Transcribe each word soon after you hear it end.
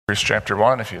Hebrews chapter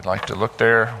 1, if you'd like to look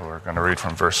there, we're going to read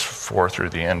from verse 4 through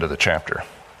the end of the chapter.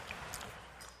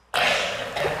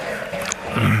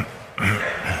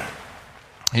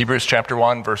 Hebrews chapter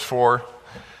 1, verse 4.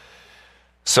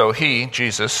 So he,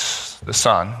 Jesus, the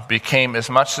Son, became as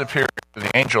much superior to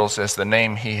the angels as the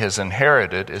name he has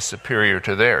inherited is superior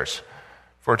to theirs.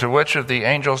 For to which of the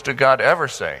angels did God ever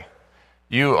say,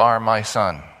 "You are my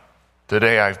Son,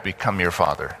 today I've become your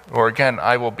Father"? Or again,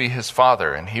 "I will be his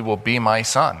Father, and he will be my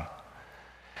Son"?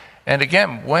 And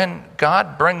again, when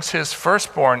God brings his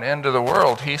firstborn into the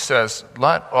world, he says,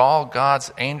 "Let all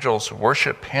God's angels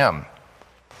worship him."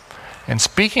 And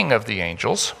speaking of the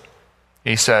angels,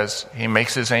 he says he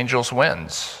makes his angels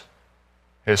winds,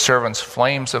 his servants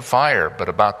flames of fire. But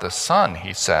about the Son,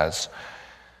 he says,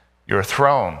 "Your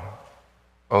throne,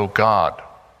 O God,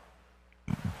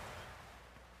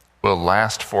 will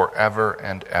last forever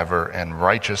and ever, and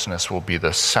righteousness will be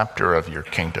the scepter of your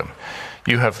kingdom.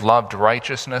 You have loved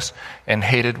righteousness and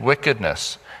hated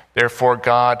wickedness. Therefore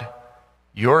God,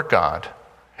 your God,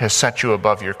 has set you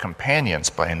above your companions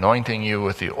by anointing you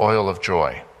with the oil of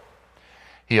joy."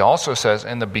 He also says,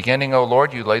 "In the beginning, O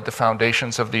Lord, you laid the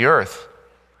foundations of the earth,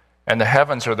 and the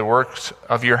heavens are the works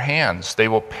of your hands. They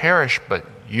will perish, but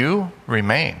you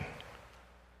remain.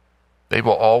 They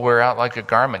will all wear out like a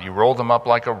garment. You roll them up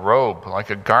like a robe.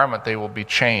 Like a garment they will be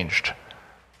changed.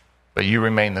 But you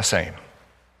remain the same,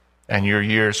 and your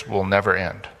years will never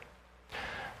end."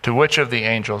 To which of the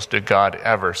angels did God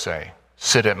ever say,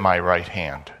 "Sit at my right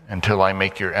hand until I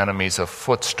make your enemies a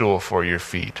footstool for your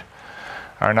feet"?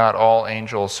 Are not all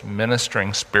angels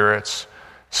ministering spirits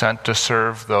sent to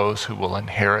serve those who will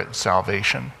inherit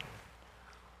salvation?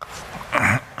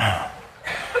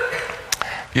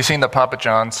 You've seen the Papa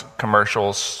John's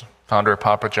commercials. Founder of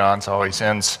Papa John's always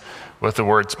ends with the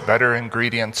words, "Better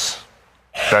ingredients,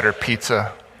 better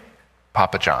pizza,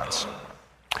 Papa John's."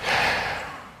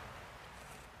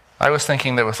 I was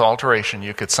thinking that with alteration,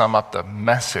 you could sum up the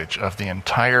message of the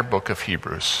entire book of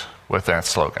Hebrews with that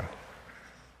slogan.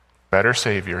 Better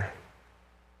Savior,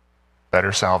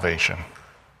 better salvation,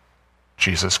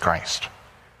 Jesus Christ.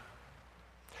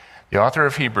 The author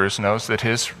of Hebrews knows that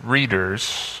his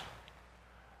readers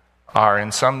are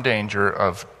in some danger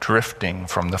of drifting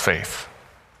from the faith.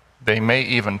 They may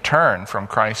even turn from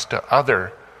Christ to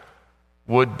other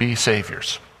would-be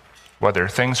saviors, whether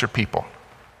things or people.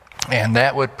 And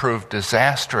that would prove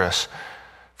disastrous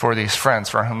for these friends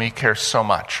for whom he cares so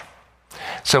much.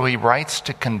 So he writes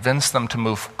to convince them to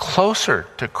move closer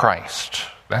to Christ.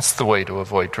 That's the way to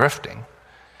avoid drifting.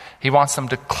 He wants them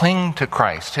to cling to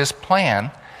Christ. His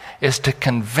plan is to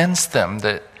convince them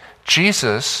that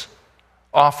Jesus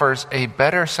offers a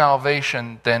better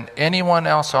salvation than anyone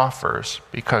else offers,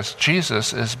 because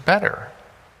Jesus is better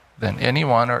than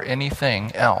anyone or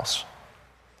anything else.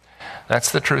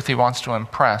 That's the truth he wants to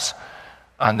impress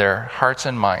on their hearts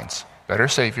and minds. Better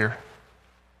Savior,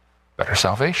 better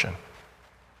salvation,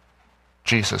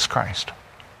 Jesus Christ.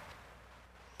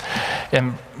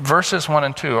 In verses 1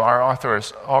 and 2, our author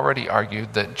has already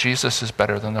argued that Jesus is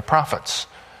better than the prophets.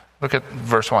 Look at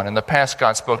verse 1. "In the past,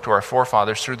 God spoke to our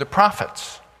forefathers through the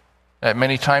prophets at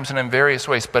many times and in various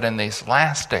ways, but in these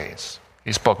last days,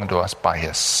 he's spoken to us by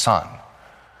his Son,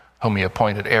 whom he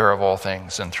appointed heir of all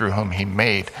things and through whom he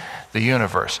made the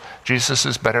universe." Jesus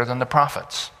is better than the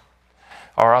prophets.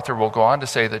 Our author will go on to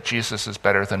say that Jesus is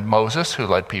better than Moses, who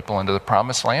led people into the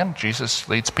promised land. Jesus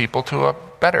leads people to a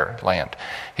better land.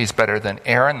 He's better than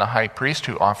Aaron, the high priest,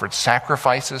 who offered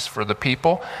sacrifices for the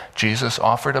people. Jesus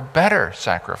offered a better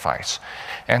sacrifice.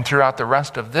 And throughout the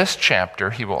rest of this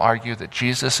chapter, he will argue that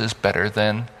Jesus is better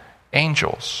than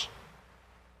angels.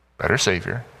 Better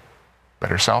Savior,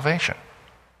 better salvation,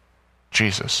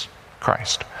 Jesus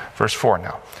Christ. Verse 4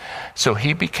 now. "So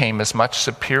he became as much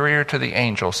superior to the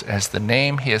angels as the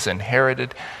name he has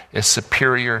inherited is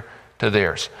superior to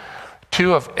theirs."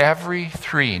 2 of every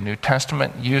 3 New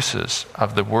Testament uses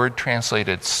of the word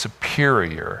translated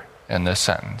superior in this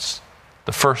sentence,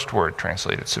 the first word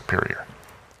translated superior,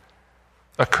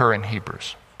 occur in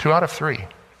Hebrews. 2 out of 3.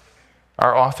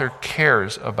 Our author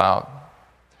cares about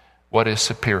what is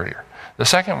superior. The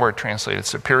second word translated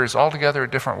superior is altogether a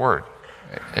different word.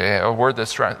 A word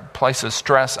that places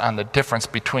stress on the difference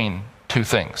between two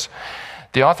things.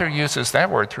 The author uses that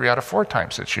word 3 out of 4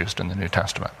 times it's used in the New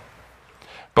Testament.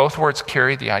 Both words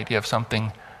carry the idea of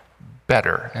something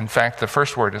better. In fact, the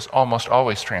first word is almost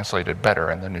always translated better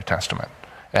in the New Testament.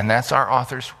 And that's our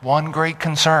author's one great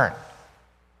concern.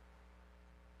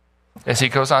 As he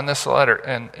goes on this letter,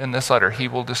 in this letter, he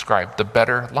will describe the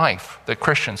better life that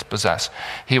Christians possess.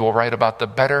 He will write about the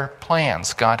better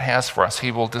plans God has for us.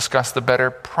 He will discuss the better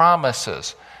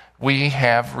promises we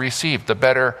have received, the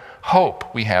better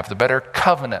hope we have, the better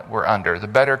covenant we're under, the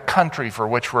better country for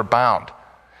which we're bound,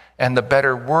 and the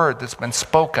better word that's been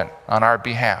spoken on our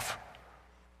behalf.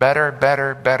 Better,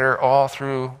 better, better, all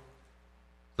through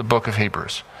the book of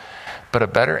Hebrews. But a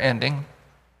better ending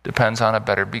depends on a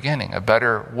better beginning, a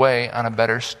better way on a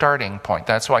better starting point.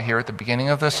 That's why here at the beginning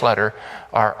of this letter,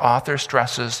 our author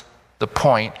stresses the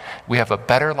point, we have a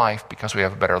better life because we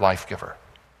have a better life giver.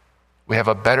 We have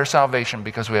a better salvation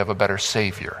because we have a better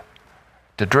Savior.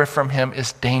 To drift from him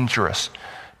is dangerous.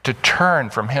 To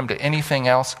turn from him to anything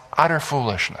else, utter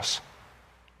foolishness.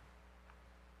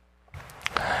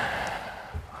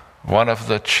 One of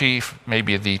the chief,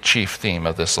 maybe the chief theme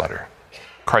of this letter,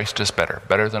 Christ is better,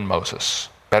 better than Moses,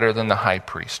 better than the high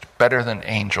priest, better than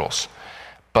angels.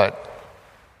 But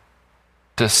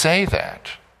to say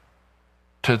that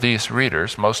to these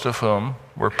readers, most of whom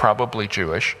were probably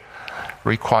Jewish,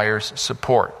 requires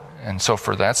support. And so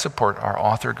for that support, our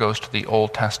author goes to the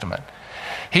Old Testament.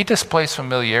 He displays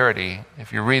familiarity,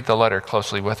 if you read the letter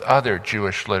closely, with other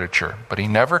Jewish literature, but he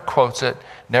never quotes it,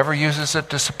 never uses it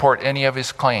to support any of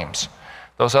his claims.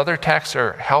 Those other texts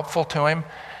are helpful to him,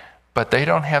 but they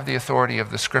don't have the authority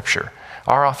of the Scripture.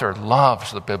 Our author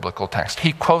loves the biblical text.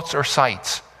 He quotes or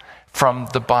cites from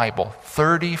the Bible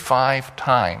 35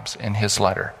 times in his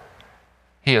letter.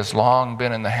 He has long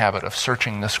been in the habit of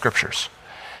searching the Scriptures.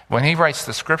 When he writes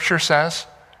the Scripture says,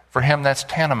 for him that's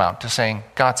tantamount to saying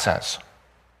God says.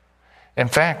 In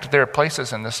fact, there are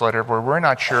places in this letter where we're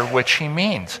not sure which he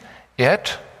means.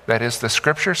 It, that is the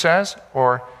Scripture says,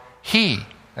 or he,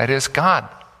 that is God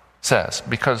says,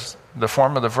 because the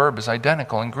form of the verb is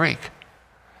identical in Greek.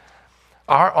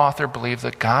 Our author believed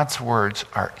that God's words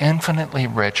are infinitely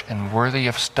rich and worthy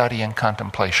of study and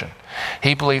contemplation.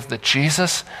 He believed that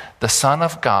Jesus, the Son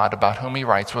of God, about whom he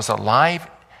writes, was alive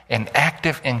and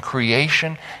active in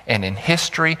creation and in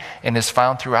history and is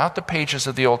found throughout the pages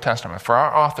of the Old Testament. For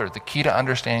our author, the key to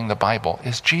understanding the Bible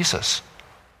is Jesus.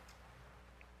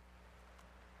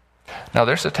 Now,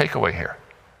 there's a takeaway here.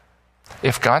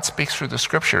 If God speaks through the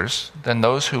Scriptures, then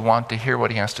those who want to hear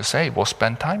what he has to say will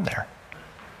spend time there.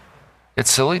 It's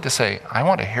silly to say, I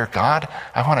want to hear God,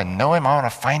 I want to know him, I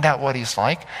want to find out what he's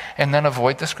like, and then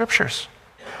avoid the Scriptures.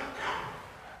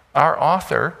 Our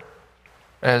author,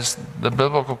 as the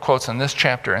biblical quotes in this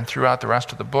chapter and throughout the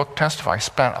rest of the book testify,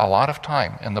 spent a lot of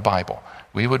time in the Bible.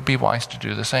 We would be wise to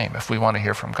do the same if we want to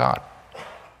hear from God.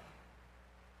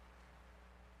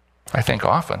 I think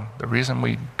often the reason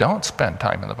we don't spend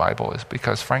time in the Bible is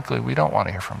because, frankly, we don't want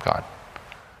to hear from God.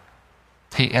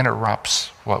 He interrupts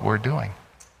what we're doing.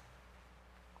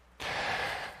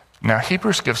 Now,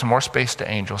 Hebrews gives more space to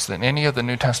angels than any of the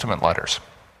New Testament letters.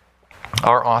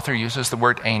 Our author uses the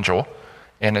word angel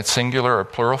in its singular or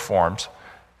plural forms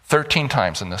 13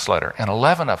 times in this letter, and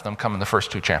 11 of them come in the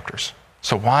first 2 chapters.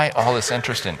 So why all this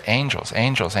interest in angels,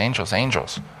 angels, angels,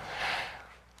 angels?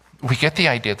 We get the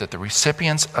idea that the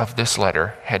recipients of this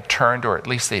letter had turned, or at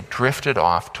least they drifted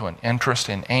off to an interest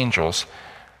in angels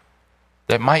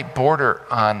that might border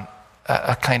on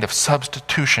a kind of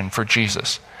substitution for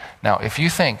Jesus. Now, if you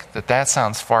think that that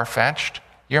sounds far-fetched,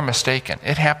 you're mistaken.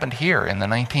 It happened here in the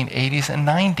 1980s and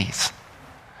 90s.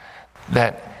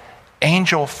 That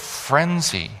angel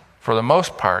frenzy, for the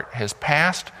most part, has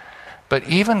passed, but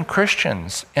even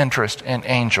Christians' interest in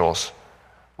angels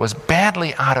was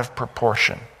badly out of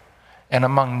proportion. And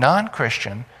among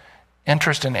non-Christian,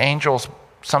 interest in angels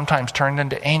sometimes turned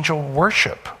into angel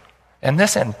worship. And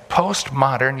this in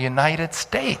postmodern United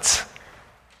States.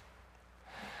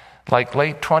 Like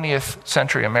late 20th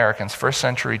century Americans, first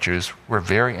century Jews were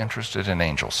very interested in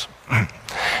angels.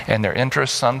 And their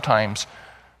interest sometimes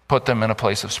put them in a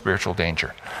place of spiritual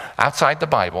danger. Outside the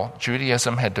Bible,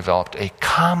 Judaism had developed a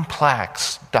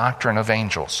complex doctrine of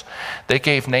angels. They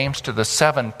gave names to the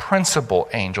 7 principal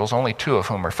angels, only 2 of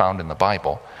whom are found in the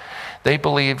Bible. They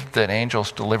believed that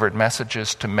angels delivered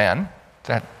messages to men,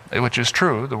 which is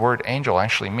true. The word angel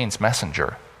actually means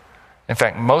messenger. In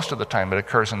fact, most of the time it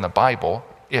occurs in the Bible,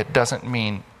 it doesn't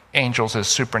mean angels as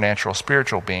supernatural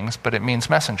spiritual beings, but it means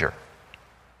messenger.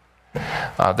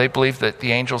 They believed that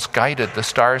the angels guided the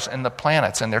stars and the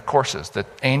planets in their courses, that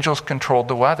angels controlled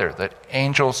the weather, that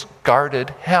angels guarded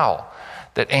hell,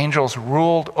 that angels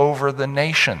ruled over the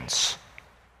nations.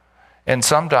 In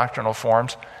some doctrinal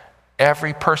forms,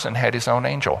 every person had his own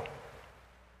angel,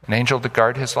 an angel to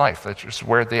guard his life. That's just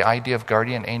where the idea of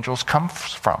guardian angels comes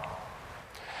from.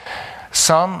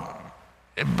 Some,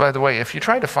 by the way, if you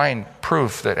try to find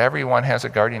proof that everyone has a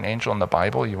guardian angel in the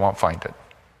Bible, you won't find it.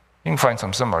 You can find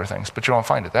some similar things, but you won't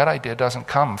find it. That idea doesn't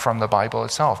come from the Bible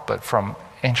itself, but from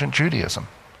ancient Judaism.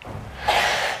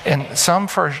 In some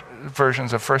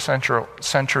versions of first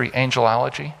century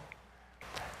angelology,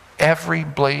 every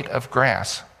blade of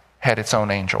grass had its own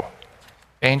angel.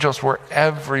 Angels were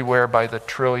everywhere by the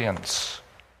trillions.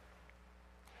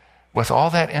 With all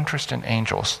that interest in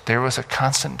angels, there was a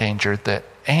constant danger that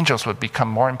angels would become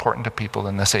more important to people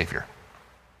than the Savior.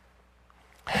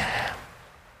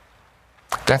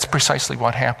 That's precisely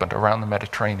what happened around the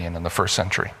Mediterranean in the first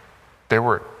century. There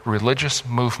were religious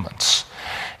movements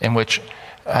in which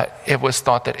it was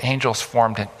thought that angels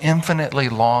formed an infinitely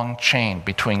long chain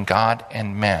between God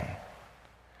and men.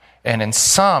 And in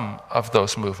some of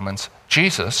those movements,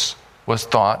 Jesus was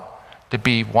thought to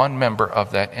be one member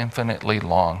of that infinitely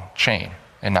long chain,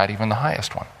 and not even the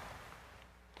highest one.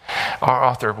 Our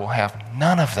author will have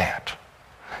none of that.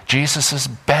 Jesus is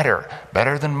better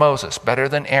than Moses, better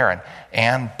than Aaron,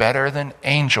 and better than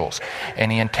angels.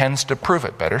 And he intends to prove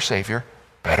it. Better Savior,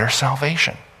 better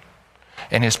salvation.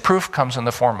 And his proof comes in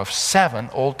the form of 7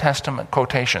 Old Testament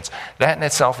quotations. That in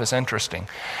itself is interesting.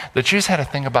 The Jews had a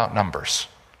thing about numbers.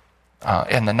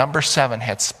 And the number 7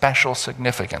 had special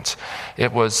significance.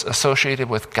 It was associated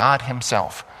with God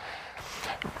himself.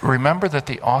 Remember that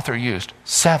the author used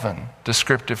 7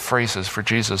 descriptive phrases for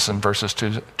Jesus in verses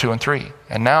 2 and 3.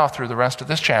 And now through the rest of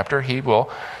this chapter, he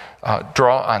will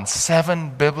draw on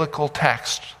 7 biblical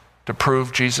texts to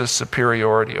prove Jesus'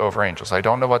 superiority over angels. I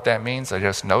don't know what that means. I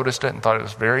just noticed it and thought it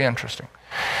was very interesting.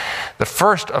 The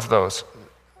first of those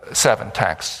 7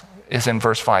 texts is in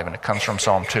verse 5, and it comes from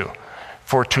Psalm 2.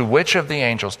 For to which of the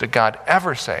angels did God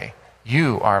ever say,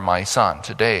 "You are my son,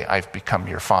 today I've become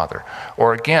your father"?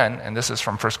 Or again, and this is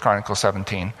from 1 Chronicles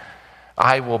 17,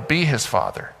 "I will be his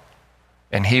father,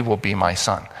 and he will be my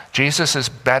son." Jesus is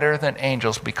better than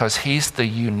angels because he's the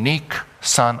unique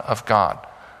Son of God.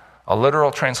 A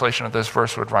literal translation of this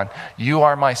verse would run, "You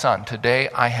are my son, today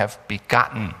I have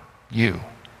begotten you."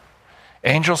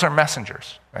 Angels are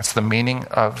messengers. That's the meaning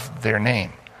of their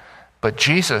name. But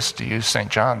Jesus, to use St.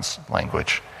 John's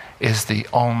language, is the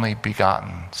only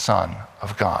begotten Son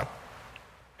of God.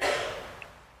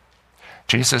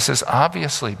 Jesus is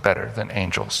obviously better than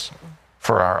angels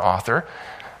for our author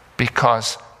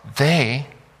because they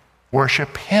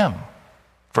worship him.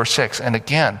 Verse 6, and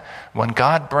again, when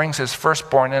God brings his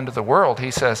firstborn into the world,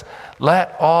 he says,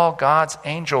 "Let all God's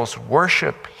angels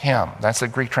worship him." That's the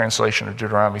Greek translation of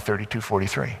Deuteronomy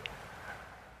 32:43.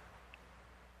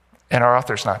 And our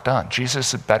author's not done.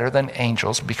 Jesus is better than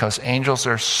angels because angels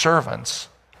are servants,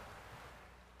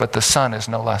 but the Son is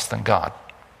no less than God.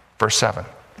 Verse 7.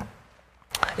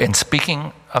 In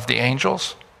speaking of the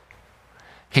angels,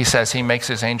 he says he makes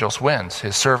his angels winds,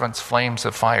 his servants flames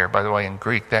of fire. By the way, in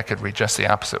Greek, that could read just the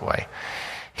opposite way.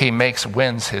 He makes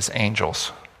winds his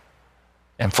angels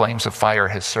and flames of fire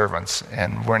his servants.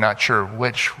 And we're not sure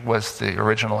which was the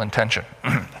original intention.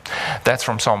 That's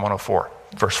from Psalm 104,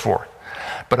 verse 4.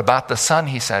 But about the Son,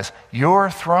 he says, "Your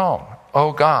throne,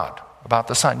 O God," about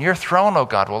the Son, "your throne, O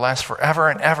God, will last forever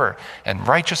and ever, and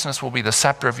righteousness will be the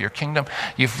scepter of your kingdom.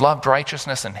 You've loved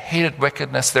righteousness and hated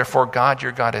wickedness. Therefore, God,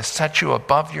 your God, has set you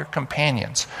above your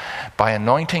companions by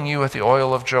anointing you with the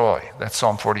oil of joy." That's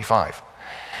Psalm 45.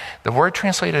 The word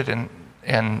translated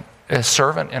in as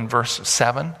servant in verse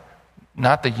 7,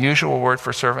 not the usual word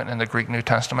for servant in the Greek New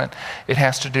Testament. It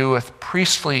has to do with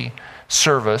priestly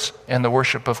service in the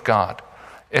worship of God.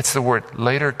 It's the word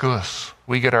liturgus.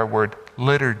 We get our word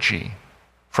liturgy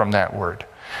from that word.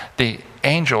 The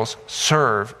angels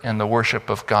serve in the worship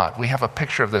of God. We have a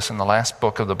picture of this in the last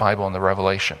book of the Bible in the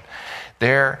Revelation.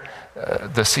 There,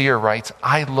 the seer writes,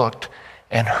 "I looked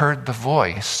and heard the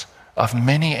voice of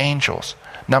many angels,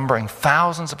 numbering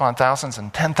thousands upon thousands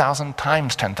and 10,000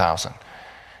 times 10,000.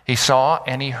 He saw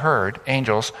and he heard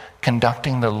angels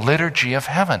conducting the liturgy of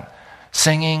heaven,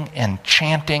 singing and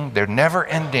chanting their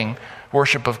never-ending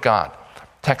worship of God."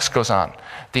 Text goes on.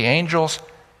 The angels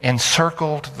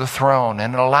encircled the throne,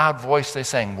 and in a loud voice they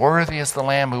sang, "Worthy is the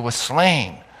Lamb who was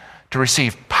slain to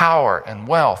receive power and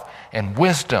wealth and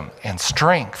wisdom and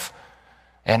strength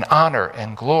and honor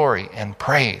and glory and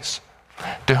praise."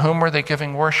 To whom were they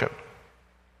giving worship?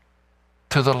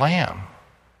 To the Lamb.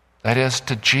 That is,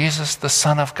 to Jesus, the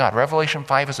Son of God. Revelation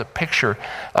 5 is a picture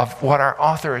of what our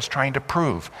author is trying to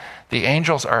prove. The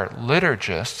angels are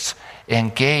liturgists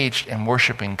engaged in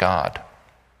worshiping God,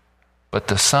 but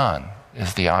the Son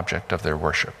is the object of their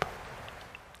worship.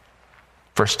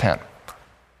 Verse 10.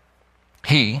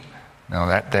 He, now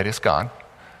that is God,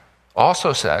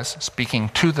 also says, speaking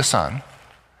to the Son,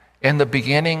 "In the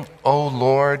beginning, O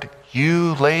Lord,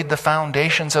 you laid the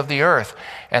foundations of the earth,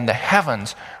 and the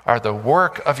heavens are the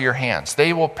work of your hands.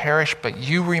 They will perish, but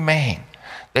you remain.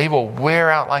 They will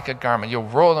wear out like a garment. You'll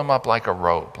roll them up like a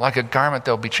robe. Like a garment,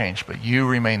 they'll be changed, but you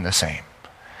remain the same.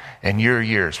 And your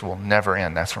years will never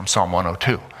end. That's from Psalm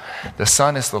 102. The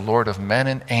Son is the Lord of men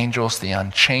and angels, the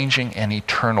unchanging and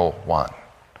eternal one.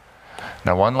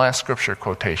 Now, one last scripture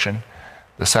quotation,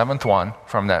 the seventh one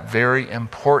from that very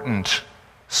important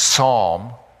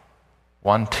Psalm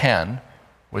 110,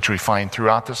 which we find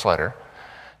throughout this letter,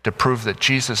 to prove that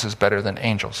Jesus is better than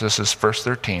angels. This is verse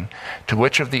 13. To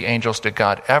which of the angels did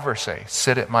God ever say,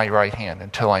 sit at my right hand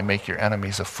until I make your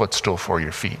enemies a footstool for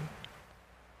your feet?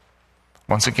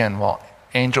 Once again, while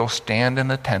angels stand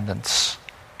in attendance,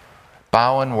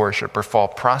 bow in worship, or fall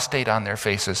prostrate on their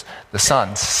faces, the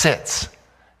Son sits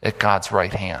at God's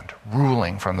right hand,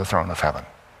 ruling from the throne of heaven.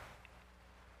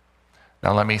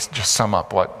 Now let me just sum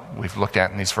up what we've looked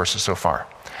at in these verses so far.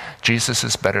 Jesus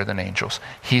is better than angels.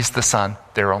 He's the Son,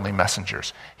 they're only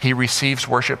messengers. He receives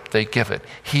worship, they give it.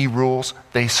 He rules,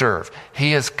 they serve.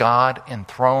 He is God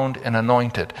enthroned and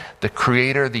anointed, the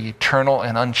creator, the eternal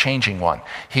and unchanging one.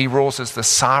 He rules as the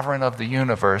sovereign of the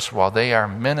universe while they are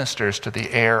ministers to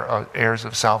the heirs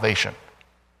of salvation.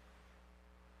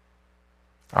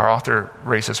 Our author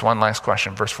raises one last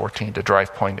question, verse 14, to drive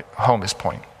home his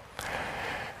point.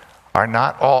 Are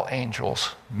not all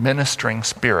angels ministering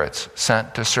spirits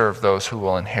sent to serve those who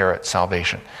will inherit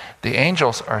salvation? The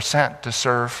angels are sent to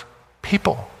serve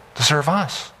people, to serve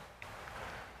us.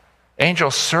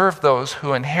 Angels serve those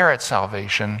who inherit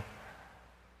salvation,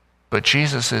 but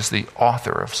Jesus is the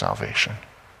author of salvation.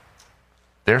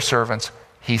 They're servants,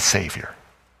 he's Savior.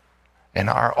 And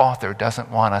our author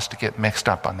doesn't want us to get mixed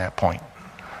up on that point.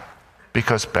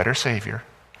 Because better Savior,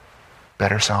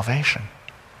 better salvation.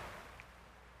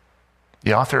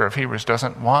 The author of Hebrews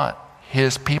doesn't want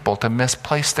his people to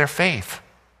misplace their faith.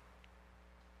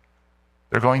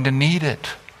 They're going to need it.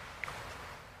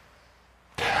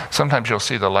 Sometimes you'll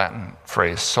see the Latin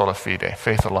phrase sola fide,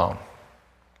 faith alone,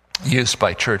 used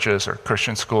by churches or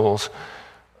Christian schools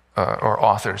or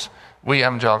authors. We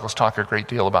evangelicals talk a great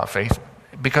deal about faith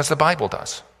because the Bible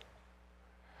does.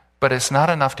 But it's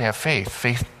not enough to have faith.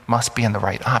 Faith must be in the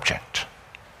right object.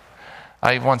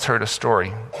 I once heard a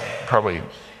story, probably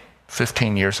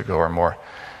 15 years ago or more,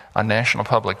 on National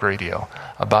Public Radio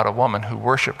about a woman who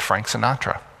worshiped Frank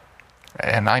Sinatra.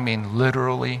 And I mean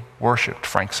literally worshiped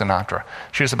Frank Sinatra.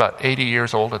 She was about 80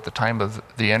 years old at the time of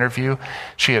the interview.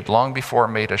 She had long before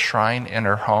made a shrine in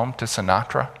her home to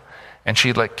Sinatra, and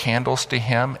she lit candles to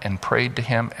him and prayed to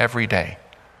him every day.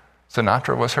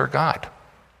 Sinatra was her God.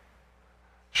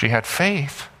 She had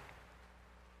faith,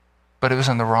 but it was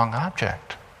in the wrong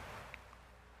object.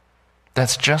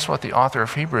 That's just what the author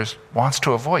of Hebrews wants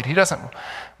to avoid. He doesn't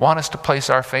want us to place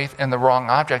our faith in the wrong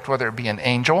object, whether it be an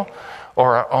angel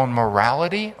or our own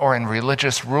morality or in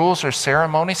religious rules or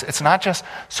ceremonies. It's not just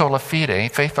sola fide,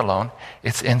 faith alone.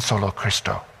 It's in solo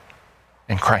Christo,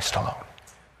 in Christ alone.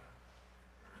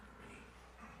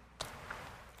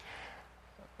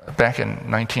 Back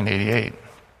in 1988,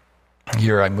 the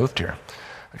year I moved here,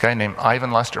 a guy named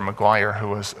Ivan Lester McGuire, who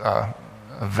was a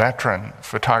veteran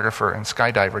photographer and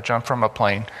skydiver, jumped from a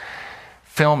plane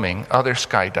filming other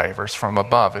skydivers from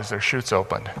above as their chutes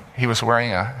opened. He was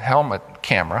wearing a helmet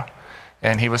camera,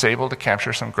 and he was able to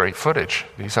capture some great footage.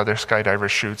 These other skydivers'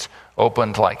 chutes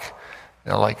opened like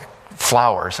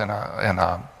flowers in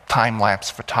a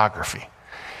time-lapse photography.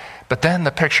 But then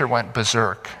the picture went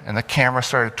berserk, and the camera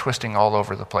started twisting all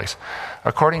over the place.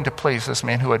 According to police, this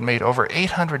man who had made over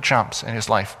 800 jumps in his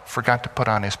life forgot to put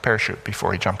on his parachute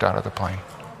before he jumped out of the plane.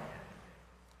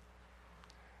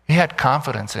 He had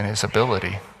confidence in his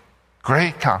ability,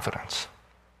 great confidence,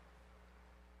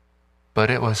 but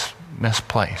it was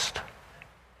misplaced.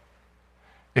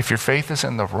 If your faith is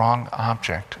in the wrong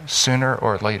object, sooner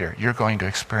or later, you're going to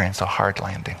experience a hard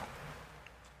landing.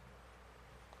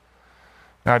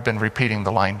 Now, I've been repeating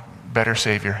the line, better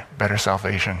Savior, better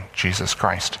salvation, Jesus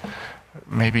Christ.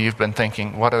 Maybe you've been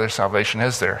thinking, what other salvation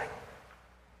is there?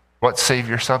 What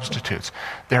Savior substitutes?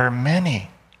 There are many.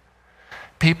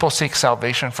 People seek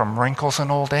salvation from wrinkles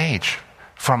and old age,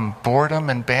 from boredom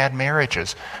and bad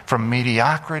marriages, from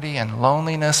mediocrity and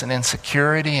loneliness and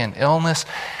insecurity and illness.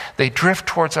 They drift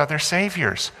towards other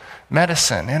saviors,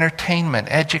 medicine, entertainment,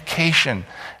 education,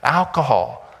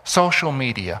 alcohol, social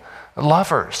media,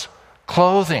 lovers,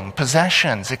 clothing,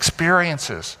 possessions,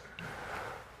 experiences.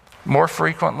 More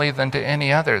frequently than to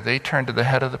any other, they turn to the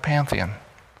head of the pantheon,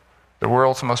 the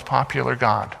world's most popular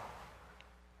god,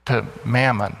 to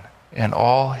Mammon in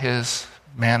all his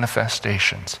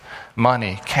manifestations: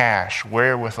 money, cash,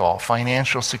 wherewithal,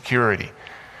 financial security.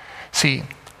 See,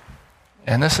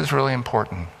 and this is really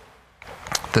important,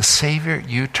 the Savior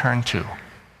you turn to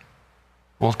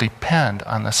will depend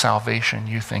on the salvation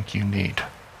you think you need.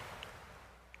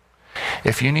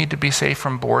 If you need to be saved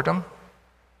from boredom,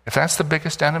 if that's the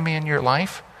biggest enemy in your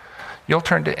life, you'll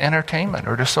turn to entertainment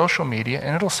or to social media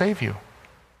and it'll save you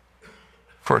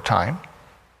for a time.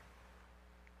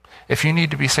 If you need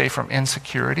to be saved from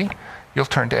insecurity, you'll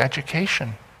turn to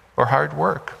education or hard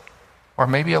work or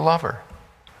maybe a lover.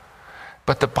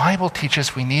 But the Bible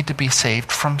teaches we need to be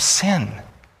saved from sin.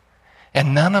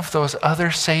 And none of those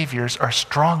other saviors are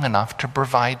strong enough to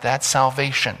provide that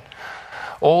salvation.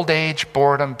 Old age,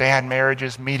 boredom, bad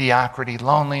marriages, mediocrity,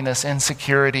 loneliness,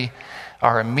 insecurity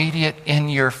are immediate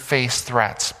in-your-face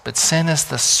threats, but sin is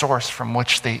the source from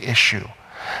which they issue.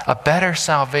 A better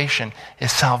salvation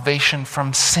is salvation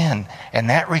from sin, and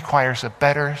that requires a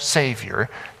better Savior,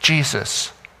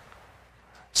 Jesus.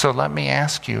 So let me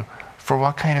ask you, for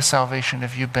what kind of salvation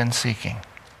have you been seeking?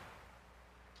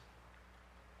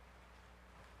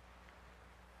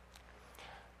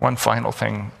 One final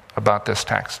thing about this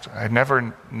text. I'd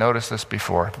never noticed this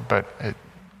before, but it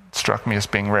struck me as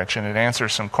being rich, and it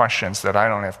answers some questions that I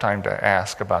don't have time to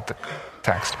ask about the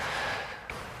text.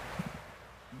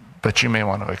 But you may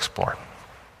want to explore.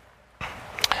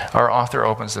 Our author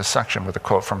opens this section with a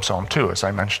quote from Psalm 2, as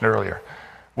I mentioned earlier,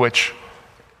 which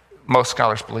most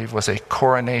scholars believe was a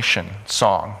coronation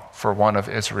song for one of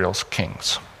Israel's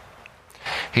kings.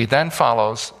 He then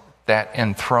follows that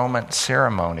enthronement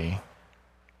ceremony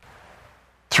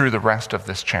through the rest of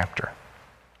this chapter.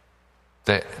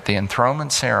 The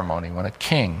enthronement ceremony, when a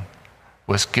king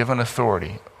was given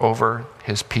authority over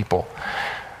his people,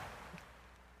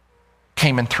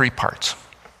 came in three parts.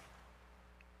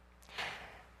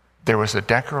 There was a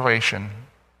declaration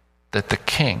that the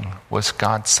king was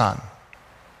God's son.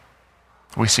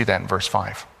 We see that in verse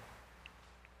 5.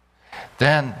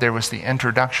 Then there was the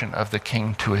introduction of the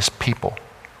king to his people,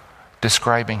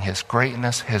 describing his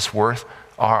greatness, his worth.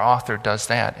 Our author does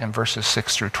that in verses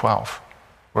 6 through 12,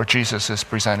 where Jesus is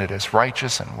presented as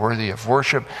righteous and worthy of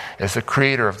worship, as the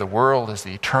creator of the world, as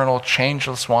the eternal,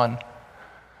 changeless one.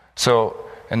 So,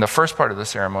 in the first part of the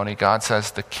ceremony, God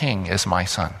says, the king is my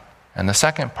son. And the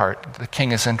second part, the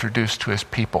king is introduced to his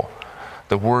people,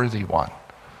 the worthy one.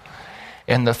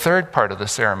 In the third part of the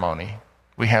ceremony,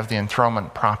 we have the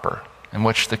enthronement proper, in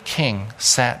which the king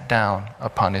sat down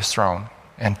upon his throne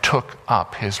and took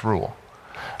up his rule.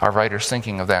 Our writer's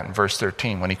thinking of that in verse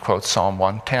 13 when he quotes Psalm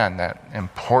 110, that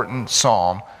important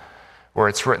psalm where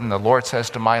it's written, the Lord says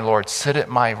to my Lord, sit at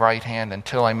my right hand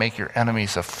until I make your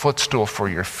enemies a footstool for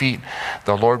your feet.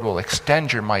 The Lord will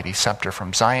extend your mighty scepter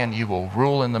from Zion. You will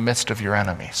rule in the midst of your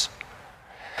enemies.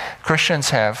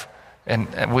 Christians have,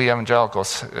 and we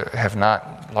evangelicals have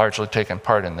not largely taken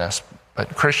part in this,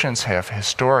 but Christians have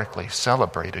historically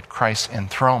celebrated Christ's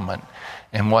enthronement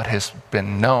in what has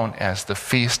been known as the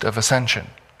Feast of Ascension,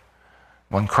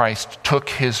 when Christ took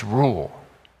his rule.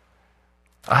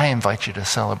 I invite you to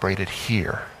celebrate it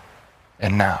here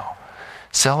and now.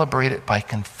 Celebrate it by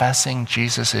confessing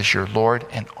Jesus is your Lord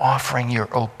and offering your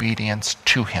obedience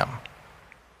to him.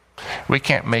 We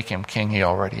can't make him king, he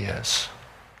already is.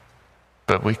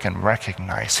 But we can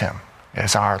recognize him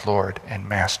as our Lord and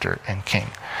Master and King.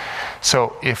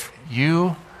 So if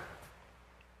you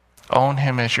own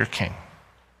him as your king,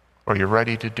 or you're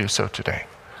ready to do so today,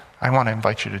 I want to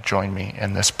invite you to join me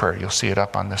in this prayer. You'll see it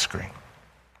up on the screen.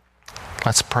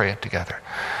 Let's pray it together.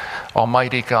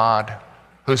 Almighty God,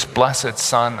 whose blessed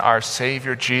Son, our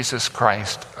Savior Jesus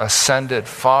Christ, ascended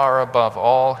far above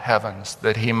all heavens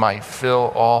that he might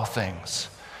fill all things.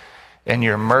 In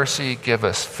your mercy, give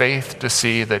us faith to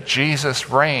see that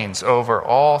Jesus reigns over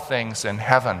all things in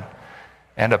heaven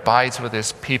and abides with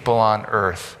his people on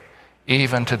earth,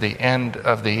 even to the end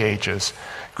of the ages.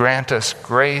 Grant us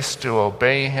grace to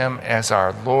obey him as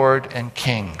our Lord and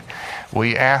King.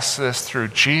 We ask this through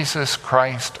Jesus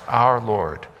Christ our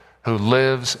Lord, who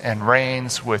lives and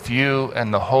reigns with you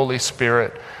and the Holy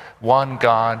Spirit, one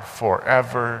God,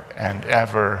 forever and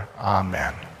ever.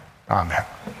 Amen. Amen.